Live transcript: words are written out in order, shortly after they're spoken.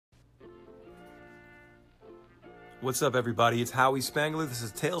What's up, everybody? It's Howie Spangler. This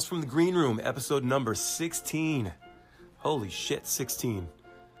is Tales from the Green Room, episode number 16. Holy shit, 16.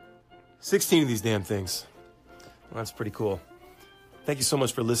 16 of these damn things. Well, that's pretty cool. Thank you so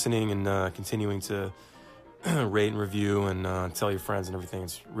much for listening and continuing to rate and review and tell your friends and everything.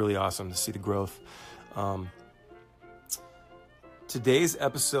 It's really awesome to see the growth. Today's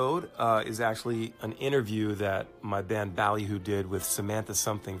episode is actually an interview that my band Ballyhoo did with Samantha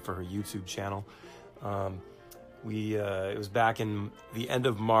Something for her YouTube channel. It was back in the end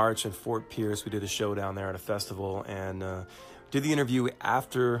of March in Fort Pierce. We did a show down there at a festival and did the interview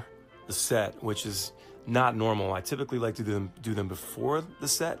after the set, which is not normal. I typically like to do them before the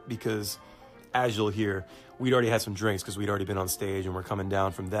set because, as you'll hear, we'd already had some drinks because we'd already been on stage and we're coming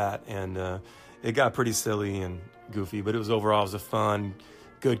down from that. And it got pretty silly and goofy, but it was a fun,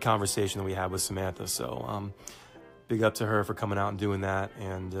 good conversation that we had with Samantha. So big up to her for coming out and doing that.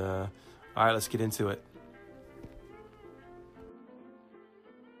 And all right, let's get into it.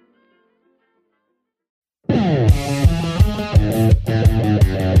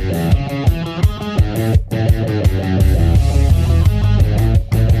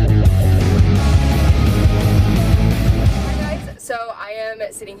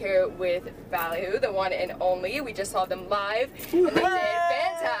 Sitting here with Ballyhoo, the one and only. We just saw them live and they did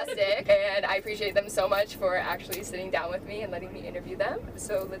fantastic, and I appreciate them so much for actually sitting down with me and letting me interview them.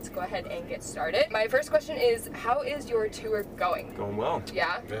 So let's go ahead and get started. My first question is, how is your tour going? Going well.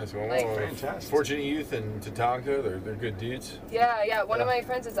 Yeah? Yeah, it's going well. Fantastic. Fortunate Youth and Tatanka, they're good dudes. Yeah. One of my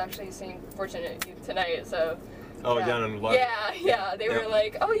friends is actually seeing Fortunate Youth tonight, so... Oh, yeah. Down in London. Yeah. They were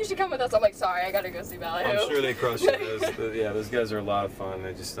like, "Oh, you should come with us." I'm like, "Sorry, I gotta go see Ballyhoo." I'm sure they crush it. Those guys are a lot of fun.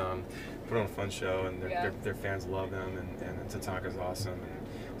 They just put on a fun show, and their fans love them, and Tatanka's awesome.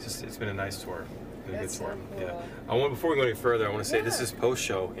 And it's been a nice tour. Been a good tour. So cool. Yeah. Before we go any further, I want to say this is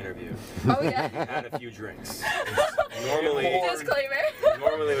post-show interview. Oh yeah. We had a few drinks. Normally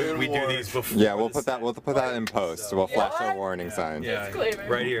we do these before. Yeah, we'll put that in post. So we'll flash a warning sign. Yeah, disclaimer.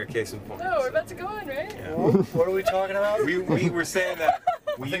 right here, case in point. No, we're about to go on, right? Yeah. What are we talking about? We were saying that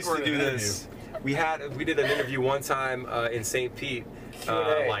we used to do in an this. We did an interview one time in St. Pete,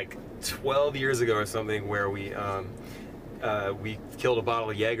 like 12 years ago or something, where we killed a bottle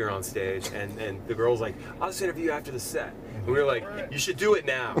of Jaeger on stage, and the girl's like, "I'll just interview you after the set." And we were like, "You should do it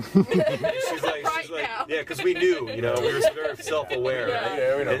now." And she's like, now. "Yeah," because we knew, we were very self-aware, right?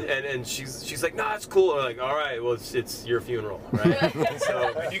 Yeah, we know. And she's like, "No, it's cool." And we're like, "All right, well, it's your funeral, right?"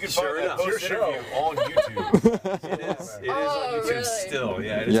 So You can sure find that enough, post-interview on YouTube. it is on YouTube really? still.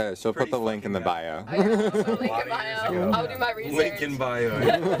 Yeah. Yeah, she'll put pretty the link in the fucking bio. I know, I'll put a link in Lot of bio. years ago. I'll do my research. Link in bio.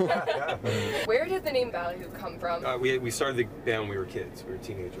 Where did the name Ballyhoo come from? We started the band when we were kids. We were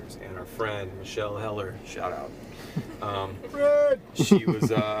teenagers, and our friend Michelle Heller, shout out. She was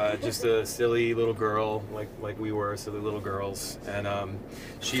just a silly little girl, like we were, silly little girls, and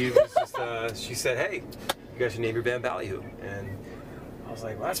she was just she said, "Hey, you guys should name your band Ballyhoo," and I was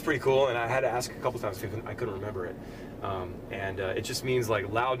like, "Well, that's pretty cool." And I had to ask a couple times because I couldn't remember it. It just means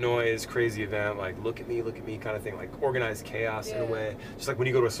like loud noise, crazy event, like look at me kind of thing, like organized chaos in a way. Just like when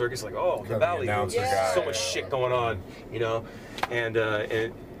you go to a circus, like, oh, the Ballyhoo, there's so much shit going on, And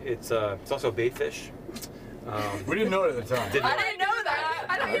it's also a bait fish. We didn't know it at the time. I didn't know that.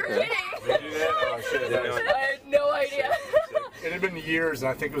 I thought you were kidding. Did you do that? Oh, shit. I had no idea. It had been years, and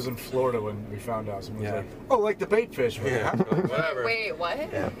I think it was in Florida when we found out. Someone was Yeah. like, "Oh, like the bait fish." Yeah, whatever. Wait, what?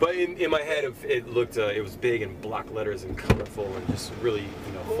 Yeah. But in my head, it looked, it was big and block letters and colorful and just really,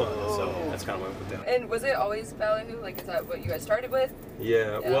 fun. So that's kind of what I put down. And was it always Ballyhoo? Like, is that what you guys started with?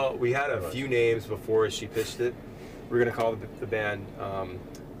 Yeah. Well, we had a few names before she pitched it. We were gonna call the band.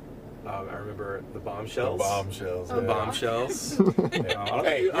 I remember the Bombshells. The Bombshells. The Bombshells.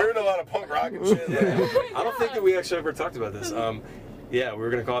 Hey, you're in a lot of punk rock and shit. Yeah. I don't think that we actually ever talked about this. Yeah, we were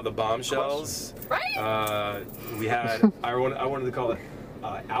gonna call it the Bombshells. Right. We had. I wanted to call it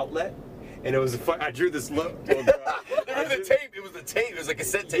Outlet, and it was. I drew this look. It was the tape. It was the tape. It was a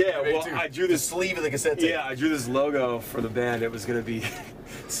cassette tape. Yeah, well, I drew this sleeve of the cassette tape. Yeah, I drew this logo for the band. It was gonna be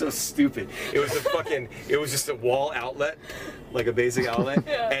so stupid. It was it was just a wall outlet, like a basic outlet,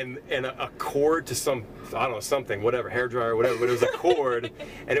 and a cord to some, I don't know, something, whatever, hairdryer, whatever. But it was a cord,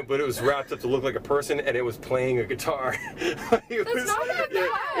 but it was wrapped up to look like a person, and it was playing a guitar. That's not that bad.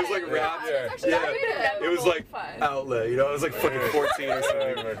 It was like wrapped. Yeah. It was like outlet. It was like fucking 14 or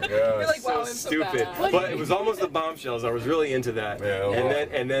something. Oh my God. Like, So wow, stupid. bad. But it was almost the Bombshells. I was really into that. Yeah,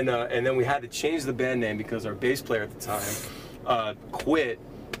 and then we had to change the band name because our bass player at the time quit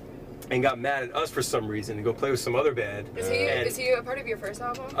and got mad at us for some reason and go play with some other band. Is he a part of your first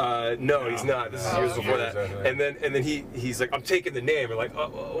album? No, he's not. This is years before that. And then he's like, I'm taking the name. We're like,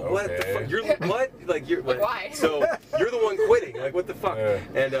 what the fuck? You're what? Like you're like, why? So you're the one quitting. Like what the fuck?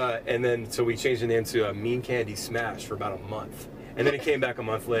 And then so we changed the name to Mean Candy Smash for about a month, and then it came back a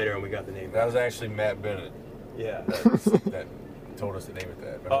month later and we got the name. That was actually Matt Bennett. Yeah. That told us to name it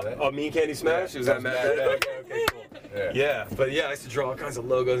that. Remember that? Mean Candy Smash? Was that Matt Bennett? Okay, cool. Yeah. But yeah, I used to draw all kinds of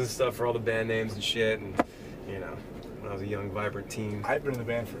logos and stuff for all the band names and shit, and you know, when I was a young, vibrant teen. I've been in the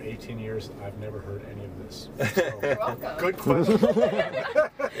band for 18 years. I've never heard any of this. You're welcome. Good question.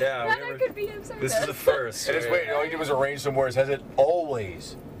 Yeah, That could be him. this is the first. And it's weird, all you did was arrange some words. Has it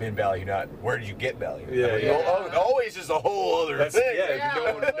always been Value, not where did you get Value? Always is a whole other thing. Yeah, no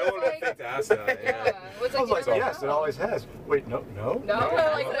one would think to ask that. Yeah. What's I was like, yes, it always has. Wait, no. No,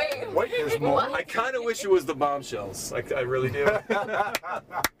 like, wait. Wait, there's more. I kind of wish it was the Bombshells. Like, I really do.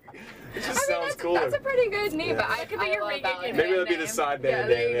 It just sounds cooler. That's a pretty good name, but I could be your Maybe that'll be the side band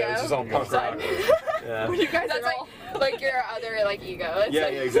name. Yeah, it's just all punk rock. Yeah. You guys that's like your other like ego. It's yeah,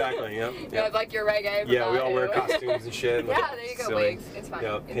 like, exactly. Yep. You have like your reggae. Yeah, we all wear costumes and shit. Yeah, there you go. Wigs. It's fine.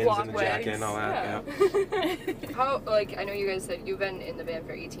 Yeah, pins in the jacket and all that. Yeah. How like I know you guys said you've been in the band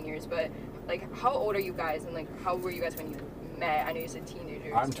for 18 years, but like how old are you guys and like how were you guys when you met? I know you said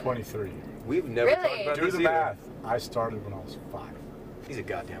teenagers. I'm 23. We've never talked about Do this the math. I started when I was 5. He's a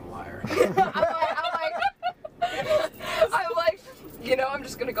goddamn liar. I'm like, you know, I'm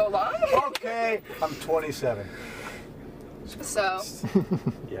just gonna go along. Okay, I'm 27. So.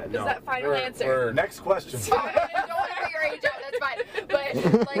 Yeah, Is no. that final answer? Next question. I don't want to put your age out. That's fine. But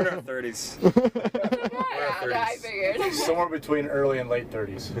like. We're in our 30s. Yeah, I figured. Somewhere between early and late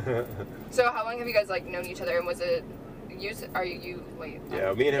 30s. So how long have you guys like known each other, and was it? Are you wait?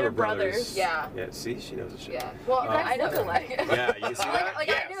 Yeah, me and him They're are brothers. Yeah. Yeah, see, she knows the shit. Yeah. Well, I know look alike. Yeah, you see that? Like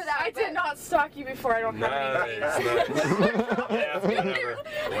I knew that. I did not stalk you before. I don't have any Nice, names. nice.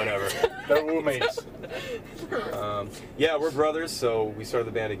 Yeah, whatever. They're roommates. Yeah, we're brothers, so we started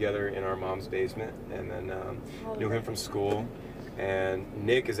the band together in our mom's basement, and then knew him from school. And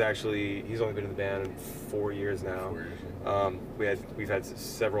Nick is actually, he's only been in the band 4 years now. We've had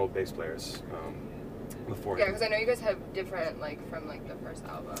several bass players before. Yeah, because I know you guys have different, like, from like the first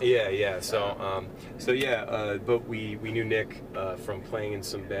album. Yeah. So yeah, but we knew Nick from playing in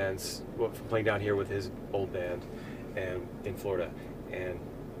some bands, from playing down here with his old band, and in Florida, and.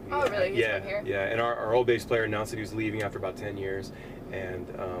 Oh, really? He's Yeah, from here? yeah. And our old bass player announced that he was leaving after about 10 years, and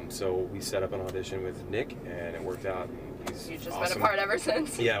so we set up an audition with Nick, and it worked out. And he's You've just awesome. been apart ever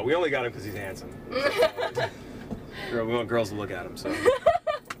since. Yeah, we only got him because he's handsome. We want girls to look at him, so.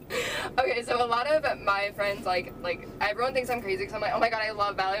 Okay, so a lot of my friends, like everyone thinks I'm crazy because I'm like, oh my god, I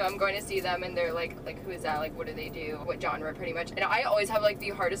love Value. I'm going to see them, and they're like, who is that? Like, what do they do? What genre, pretty much? And I always have like the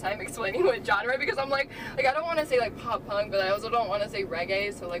hardest time explaining what genre because I'm like I don't want to say like pop punk, but I also don't want to say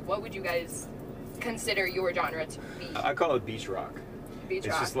reggae. So like, what would you guys consider your genre to be? I call it beach rock. Beach It's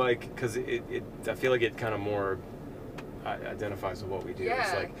rock. just like, because I feel like it kind of more identifies with what we do.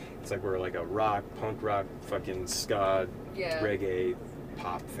 Yeah. It's like we're like a rock, punk rock, fucking ska, reggae,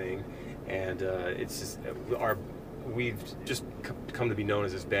 pop thing, and it's just we've just come to be known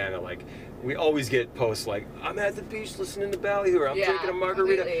as this band that like we always get posts like I'm at the beach listening to Ballyhoo, or I'm drinking a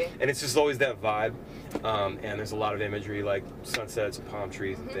margarita, completely. and it's just always that vibe, and there's a lot of imagery like sunsets and palm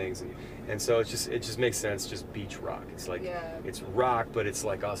trees and things, and so it just makes sense, just beach rock. It's like it's rock, but it's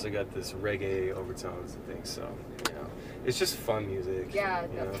like also got this reggae overtones and things, so you know. It's just fun music. Yeah,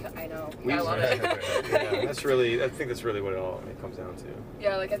 you know? I know. I love it. Yeah, I think that's really what it comes down to.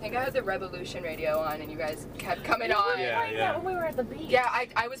 Yeah, like I think I had the Revolution radio on, and you guys kept coming on. Yeah. When we were at the beach. Yeah,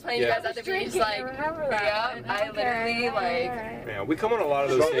 I was playing you guys at the beach, Drinking, like, I remember that. yeah, I literally, like, Yeah, we come on a lot of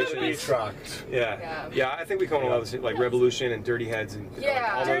those stations. Beach rock. Yeah, I think we come on a lot of those, like Revolution and Dirty Heads and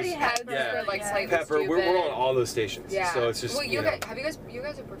yeah, all Dirty those. Heads Yeah. were like slightly Pepper, stupid. we're on all those stations. Yeah. So it's just. Well, you guys, know. you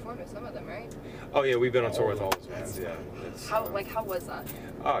guys have performed with some of them, right? Oh yeah, we've been on tour with all those bands. Yeah. How was that?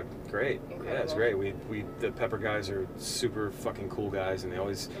 Oh, great. Incredible. Yeah, it's great. The Pepper guys are super fucking cool guys, and they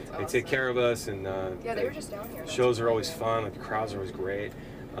That's take care of us, and Yeah, they were just down here. shows are always fun. Like the crowds are always great.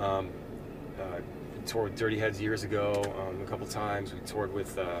 Toured with Dirty Heads years ago a couple times. We toured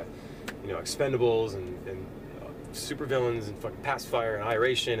with Expendables and Supervillains and fucking Pastfire and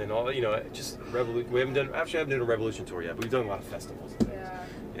Iration and all. You know, just we haven't done a Revolution tour yet, but we've done a lot of festivals and things. Yeah.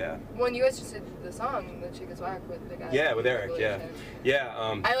 Yeah. When you guys just did the song, "The Chick Is Whack" with the guy. Yeah, with Eric. Yeah.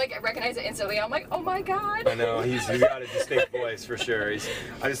 Yeah. I like recognize it instantly. I'm like, oh my god. I know he's got a distinct voice for sure.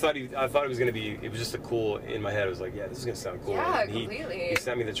 I thought it was gonna be. It was just a cool. In my head, I was like, yeah, this is gonna sound cool. Yeah, And completely. He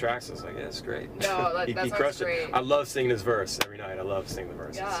sent me the tracks. I was like, yeah, it's great. No, that he sounds crushed great. it. I love singing his verse every night. I love singing the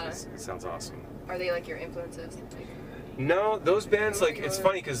verse. Yeah. It sounds awesome. Are they like your influences? Like, No, those bands like it's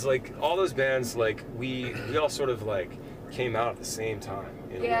funny because like all those bands like we all sort of like came out at the same time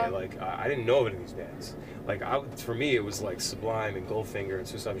in Yeah. a way. Like I didn't know of any of these bands. Like for me it was like Sublime and Goldfinger and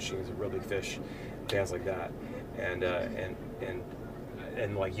Suicide Machines and Real Big Fish, bands like that, and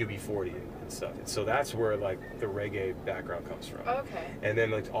like UB40 and stuff. And so that's where like the reggae background comes from. okay. And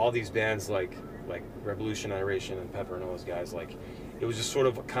then like all these bands like Revolution, Iration, and Pepper and all those guys like. It was just sort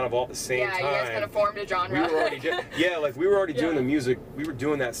of kind of all at the same time. Yeah, you guys kind of formed a genre. We were already we were already doing Yeah. the music. We were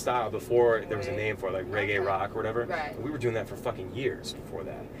doing that style before there was a name for it, like reggae Okay. rock or whatever. Right. And we were doing that for fucking years before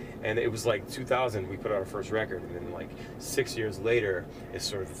that. And it was like 2000 we put out our first record, and then like 6 years later it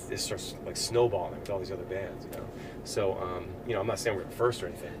starts like snowballing with all these other bands, you know. So you know, I'm not saying we're the first or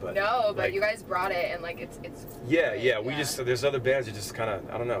anything, but No, but like, you guys brought it, and like it's. Yeah, great, yeah. We just there's other bands that just kind of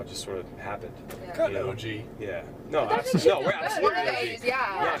I don't know, just sort of happened. Yeah. Kind You of know? OG. Yeah. No, That's absolutely. No, actually we're good. absolutely. One of the OG. A's,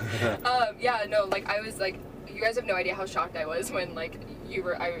 yeah. Yeah, no, like I was like, you guys have no idea how shocked I was when like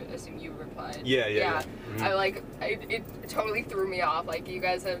I assume you replied. Yeah. Mhm. I like, it totally threw me off. Like you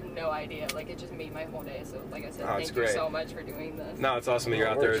guys have no idea. Like it just made my whole day. So like I said, Oh, it's thank you great. so much for doing this. No, it's awesome that you're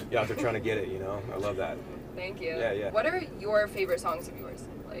out there trying to get it, you know. I love that. Thank you. Yeah, yeah. What are your favorite songs of yours?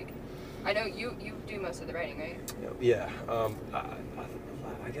 Like, I know you do most of the writing, right? Yeah.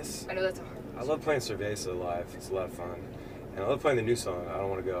 I guess I know that's a hard. I love playing Cerveza live. It's a lot of fun, and I love playing the new song. I Don't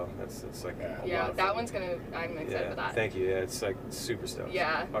Want to Go. It's like a lot Yeah, of that fun. one's gonna. I'm excited Yeah, for that. thank you. Yeah, it's like super stoked.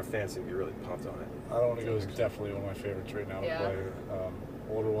 Yeah. Our fans seem to be really pumped on it. I Don't Want to Go is definitely one of my favorites right now to Yeah. play.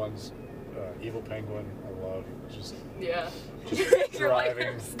 Older ones, Evil Penguin, I love. Just Yeah. You're like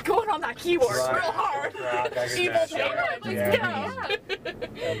driving. going on that keyboard Drive, real hard. rock, I can Evil dash out. Penguin, Yeah. let's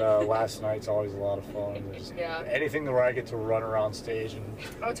go. And Last Night's always a lot of fun. And just Yeah. anything where I get to run around stage and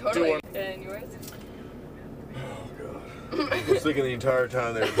Oh, totally. And yours? I was thinking the entire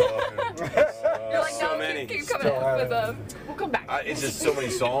time they were talking. You're like, so no, many. keep Still coming up with haven't. them. We'll come back. It's just so many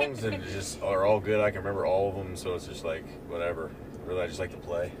songs and it just are all good. I can remember all of them, so it's just like whatever. Really, I just like to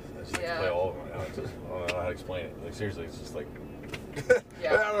play. I just like Yeah. to play all of them. I don't know how to explain it. Like seriously, it's just like.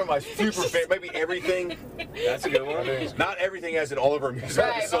 Yeah. I don't know. My super fan. Maybe everything. That's a good one. Not everything as in all of our music.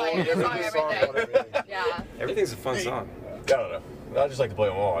 Right, So but like, every song, song, everything. everything. Yeah. Everything's a fun song. I don't know. I just like to play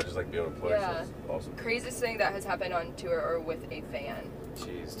them all. I just like to be able to play. Yeah. So it's awesome. Craziest thing that has happened on tour or with a fan.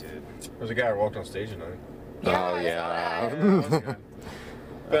 Jeez, dude. There's a guy who walked on stage tonight. Oh, I saw yeah. that. But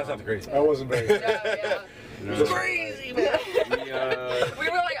that's not the crazy. I wasn't very Yeah, yeah. Crazy, man. We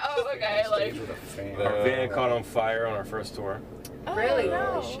were like, oh, okay, like. with a fan. Our van caught on fire on our first tour. Really?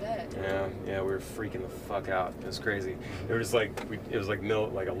 no. Holy shit. Yeah, we were freaking the fuck out. It was crazy. It was like it was like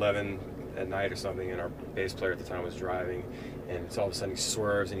 11 at night or something, and our bass player at the time was driving, and so all of a sudden he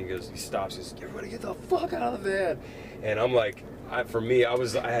swerves and he stops. He says, "Everybody get the fuck out of the van!" And I'm like, I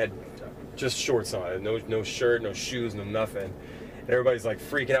had just shorts on, I had no shirt, no shoes, no nothing, and everybody's like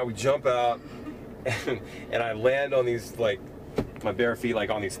freaking out. We jump out, and I land on these like my bare feet like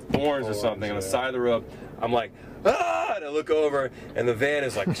on these thorns or something on the side of the road. I'm like, ah! And I look over, and the van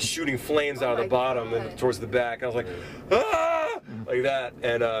is like shooting flames out of my the bottom God. and towards the back. I was like, ah! Like that,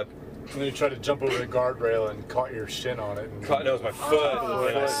 and And then you tried to jump over the guardrail and caught your shin on it. And caught, no, it was my foot,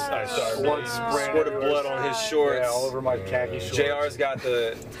 and I started Blood really spraying squirted everywhere. blood on his shorts. Yeah, all over my khaki shorts. JR's got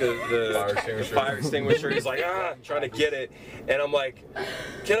the fire extinguisher. He's like, trying to get it. And I'm like,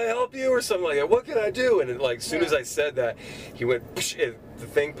 can I help you or something like that? What can I do? And it, like, as soon as I said that, he went, psh, the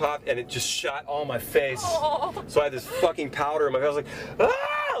thing popped and it just shot all my face. So I had this fucking powder in my face. I was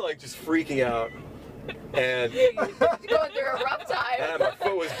like, like just freaking out. And You're going through a rough time. my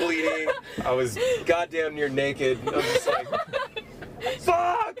foot was bleeding. I was goddamn near naked. I was just like,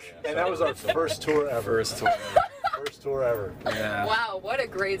 fuck! And that was our first tour ever. First tour. First tour ever. Yeah. Wow, what a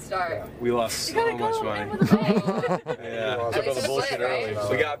great start. Yeah. We lost You so gotta much go money. in with a bang. Yeah. At At least the it's bullshit lit, right?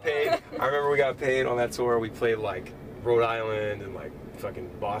 early. We got paid. I remember we got paid on that tour. We played like Rhode Island and like fucking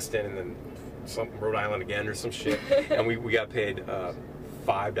Boston and then some Rhode Island again or some shit. And we got paid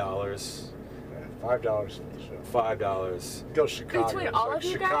 $5. Yeah, $5 for the show. $5. Go Chicago. Between It was all like of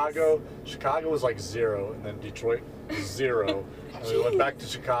you Chicago was like 0, and then Detroit was 0. And we went back to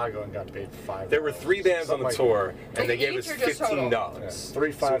Chicago and got paid $5. There were 3 bands on the Something like tour, and they gave us Each or just total? $15. Yeah,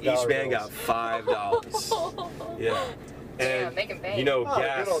 3 So $5 each band got bills. $5. Yeah. Yeah, making bank. You know, Oh,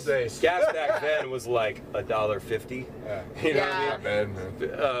 good old days. gas back then was like $1.50. Yeah. You know Yeah. what I mean?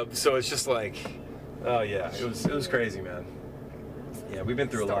 Man, So it's just like, oh yeah, it was crazy, man. Yeah, we've been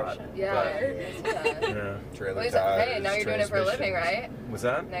through a lot. Yeah, but- I see that. Yeah. trailer Well, hey, now tires, you're doing it for a living, transmissions. right? What's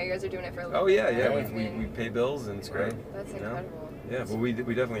that? Now you guys are doing it for a living. Oh yeah, right? yeah. I We mean, pay bills and it's great. That's you know? incredible. Yeah, but we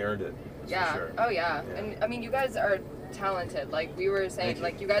definitely earned it. That's Yeah. For sure. Oh yeah. Yeah. And I mean, you guys are talented. Like we were saying, Thank you.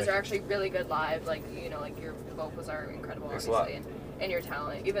 like you guys Thank are you. actually really good live. Like you know, like your vocals are incredible, Thanks a lot. obviously, and your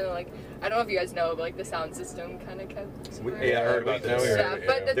talent. Even though, like, I don't know if you guys know, but like the sound system kind of kept. Yeah, I heard about Now this. we heard Yeah, it,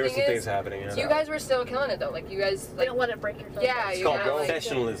 but the There were thing some is, things happening. you guys were still killing it though. Like you guys, They like don't let it break your phone. yeah, It's you called gotta, like,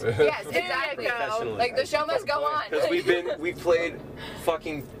 professionalism. yes, There you exactly. go. Professionalism. Like the show must go on. Because we've played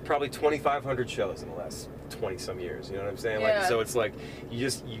fucking probably 2,500 shows in the last 20 some years. You know what I'm saying? Yeah. Like, so it's like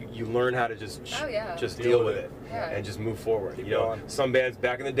you learn how to just Oh, yeah. just Deal deal with with it. it Yeah. and just move forward. Keep You know, going. some bands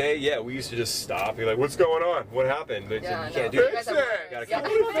back in the day, yeah, we used to just stop. You're like, what's going on? What happened? But Yeah, you can't no. do You guys it. have Gotta words.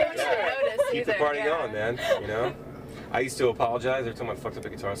 keep Yeah. it. They should notice Keep the either, party yeah. going, man. You know. I used to apologize every time I fucked up a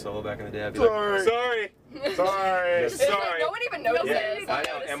guitar solo back in the day. I'd be Sorry. like, sorry. Sorry. It's like, Sorry. no one even notices. Yeah, I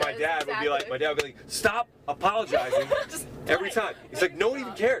know. And my dad would be like, stop apologizing every time. He's like, no one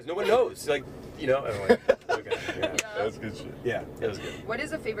even cares. No one knows. Like, you know. And I'm like, okay, yeah. That's good shit. Yeah, it was good. What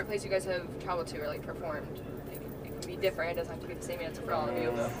is a favorite place you guys have traveled to or like performed? Like, it can be different. It doesn't have to be the same answer for all of you.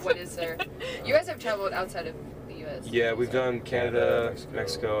 What is there? You guys have traveled outside of the U.S. Yeah, we've done Canada, Mexico.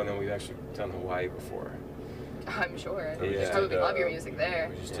 Mexico, and then we've actually done Hawaii before. I'm sure. Yeah. You probably love your music there.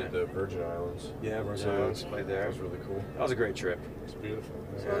 We just did the Virgin Islands. Yeah, Virgin Yeah. Islands played there. That was really cool. That was a great trip. It's beautiful.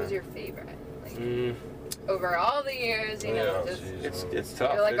 So what was your favorite? Like Mm, over all the years, you know, Yeah, just geez. it's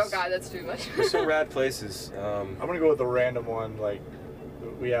tough. you're like, oh There's- god, that's too much. There's some rad places. I'm gonna go with a random one. Like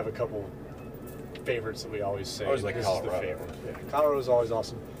we have a couple favorites that we always say. I always like this Colorado. is the favorite. Yeah, Colorado's always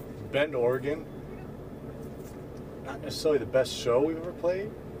awesome. Bend, Oregon. Not necessarily the best show we've ever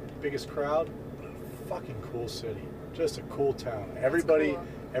played, biggest crowd. Fucking cool city. Just a cool town. Everybody, cool.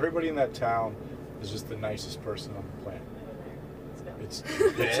 everybody in that town is just the nicest person on the planet. It's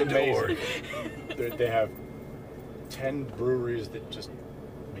Bend, amazing. Oregon. They have 10 breweries that just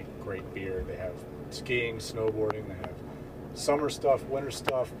make great beer. They have skiing, snowboarding. They have summer stuff, winter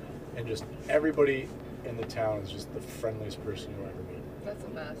stuff, and just everybody in the town is just the friendliest person you'll ever meet. That's the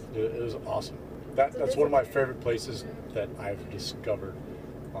best. It was awesome. That's one of my favorite places that I've discovered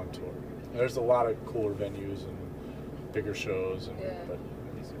on tour. There's a lot of cooler venues and bigger shows, and, Yeah. but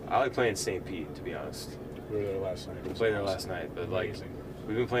I like playing St. Pete, to be honest. we were there last night. It We was played there awesome. last night, but like Amazing.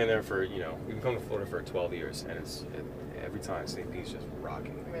 we've been playing there for we've been coming to Florida for 12 years, and every time St. Pete's just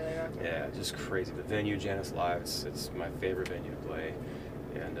rocking. Really rocking. Yeah, just crazy. The venue, Janice Live, it's my favorite venue to play,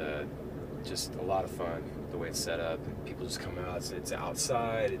 and just a lot of fun. The way it's set up, and people just come out. It's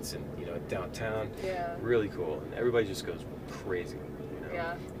outside. It's in downtown. Yeah. Really cool, and everybody just goes crazy. You know?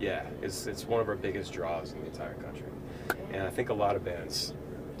 Yeah. Yeah, it's one of our biggest draws in the entire country, and I think a lot of bands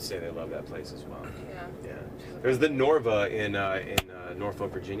say they love that place as well. Yeah. Yeah. There's the Norva in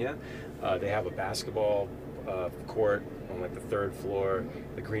Norfolk, Virginia. They have a basketball court on like the 3rd floor.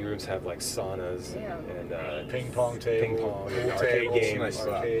 The green rooms have like saunas Damn. and Ping pong table, ping pong, pool and arcade tables, games. Nice spot.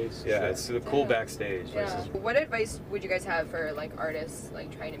 arcades. Yeah, it's a cool Yeah. backstage. Yeah. What advice would you guys have for like artists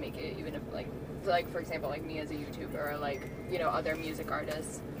like trying to make it, even if like for example like me as a YouTuber or like other music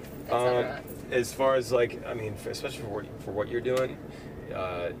artists, etc. As far as like, I mean, especially for what you're doing,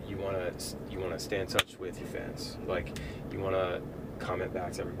 you wanna stay in touch with your fans. Like, you wanna comment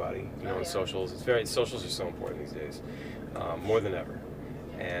back to everybody. Oh, On yeah. socials. Socials are so important these days, more than ever,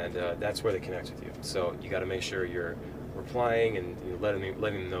 and that's where they connect with you. So you got to make sure you're replying and letting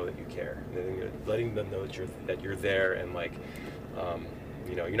them know that you care, letting them know that you're there, and like.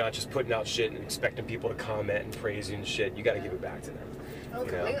 You're not just putting out shit and expecting people to comment and praise you and shit. You got to give it back to them. Oh,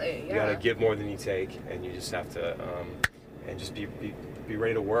 completely. You got to give more than you take, and you just have to, and just be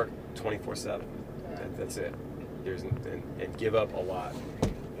ready to work 24/7. That's it. And give up a lot.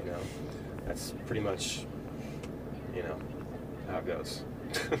 That's pretty much, how it goes.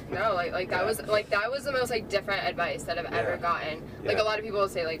 No, like that was the most like different advice that I've ever Yeah. gotten. Like Yeah. a lot of people will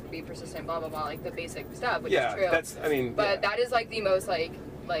say like be persistent, blah blah blah, like the basic stuff, which Yeah, is true. But yeah. that is like the most like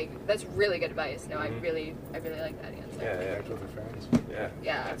that's really good advice. No, I really like that answer. Yeah, Connect with your fans. yeah.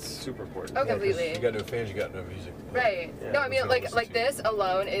 Yeah. That's super important. Oh, Yeah, 'cause completely. You got no fans, you got no music. Right. Yeah, No, I mean who's gonna like listen to you? this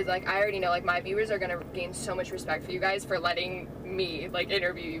alone is like I already know like my viewers are gonna gain so much respect for you guys for letting me like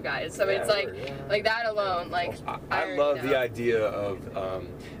interview you guys. So Yeah, it's like sure, yeah. like that alone like I already love the know. idea of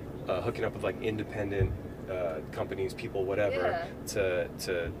hooking up with like independent companies, people, whatever, Yeah.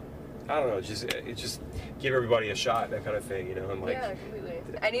 to I don't know, just give everybody a shot, that kind of thing, you know, and like. Yeah, completely.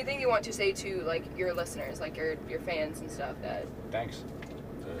 Anything you want to say to like your listeners, like your fans and stuff? That Thanks.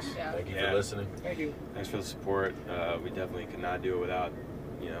 Yeah. Thank you Yeah. for listening. Thank you. Thanks for the support. We definitely could not do it without,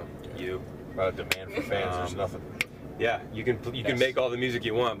 you know, you. About a demand for fans, there's nothing. Yeah, you can Yes. make all the music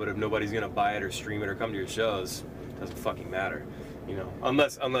you want, but if nobody's gonna buy it or stream it or come to your shows, it doesn't fucking matter, you know.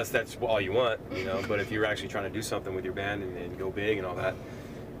 Unless that's all you want, you know. But if you're actually trying to do something with your band and go big and all that,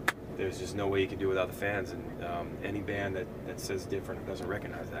 there's just no way you can do it without the fans. And any band that says different or doesn't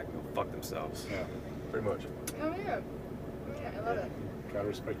recognize that can go fuck themselves. Yeah. Pretty much. Oh yeah. Yeah, I love it. Gotta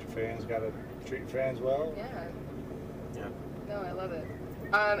respect your fans. Gotta treat your fans well. Yeah. Yeah. No, I love it.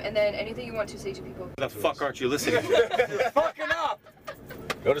 And then anything you want to say to people? The fuck aren't you listening? Fucking up!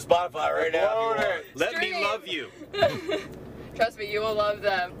 Go to Spotify right now. If you want. Let me Stream. love you. Trust me, you will love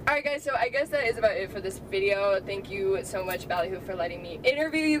them. Alright guys, so I guess that is about it for this video. Thank you so much, Ballyhoo, for letting me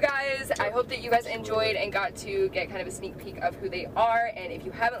interview you guys. I hope that you guys enjoyed and got to get kind of a sneak peek of who they are. And if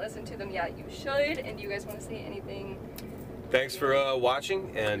you haven't listened to them yet, you should. And do you guys want to say anything? Thanks for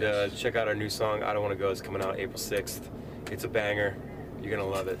watching, and check out our new song, I Don't Want to Go. It's coming out April 6th. It's a banger. You're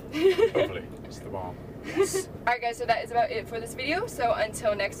going to love it. Hopefully. It's the bomb. Alright guys, so that is about it for this video. So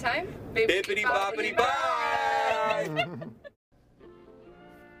until next time, Bippity boppity bye!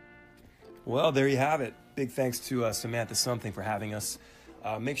 Well, there you have it. Big thanks to Samantha Something for having us.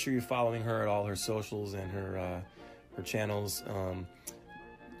 Make sure you're following her at all her socials and her channels.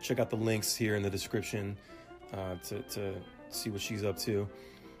 Check out the links here in the description to see what she's up to.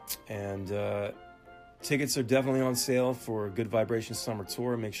 And tickets are definitely on sale for Good Vibrations Summer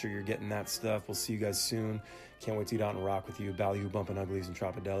Tour. Make sure you're getting that stuff. We'll see you guys soon. Can't wait to get out and rock with you. Ballyhoo, Bumpin' Uglies, and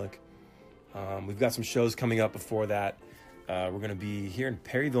Tropodelic. We've got some shows coming up before that. We're going to be here in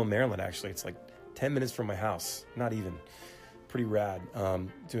Perryville, Maryland, actually. It's like 10 minutes from my house. Not even. Pretty rad.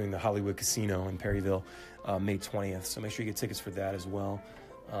 Doing the Hollywood Casino in Perryville, May 20th. So make sure you get tickets for that as well.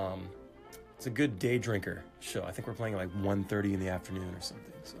 It's a good day drinker show. I think we're playing at like 1:30 in the afternoon or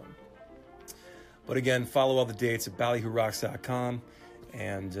something. So, but again, follow all the dates at ballyhoorocks.com.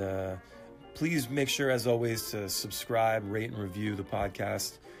 And please make sure, as always, to subscribe, rate, and review the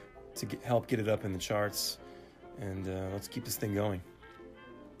podcast to help get it up in the charts. And let's keep this thing going.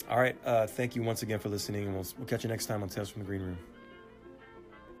 All right. Thank you once again for listening. And we'll catch you next time on Tales from the Green Room.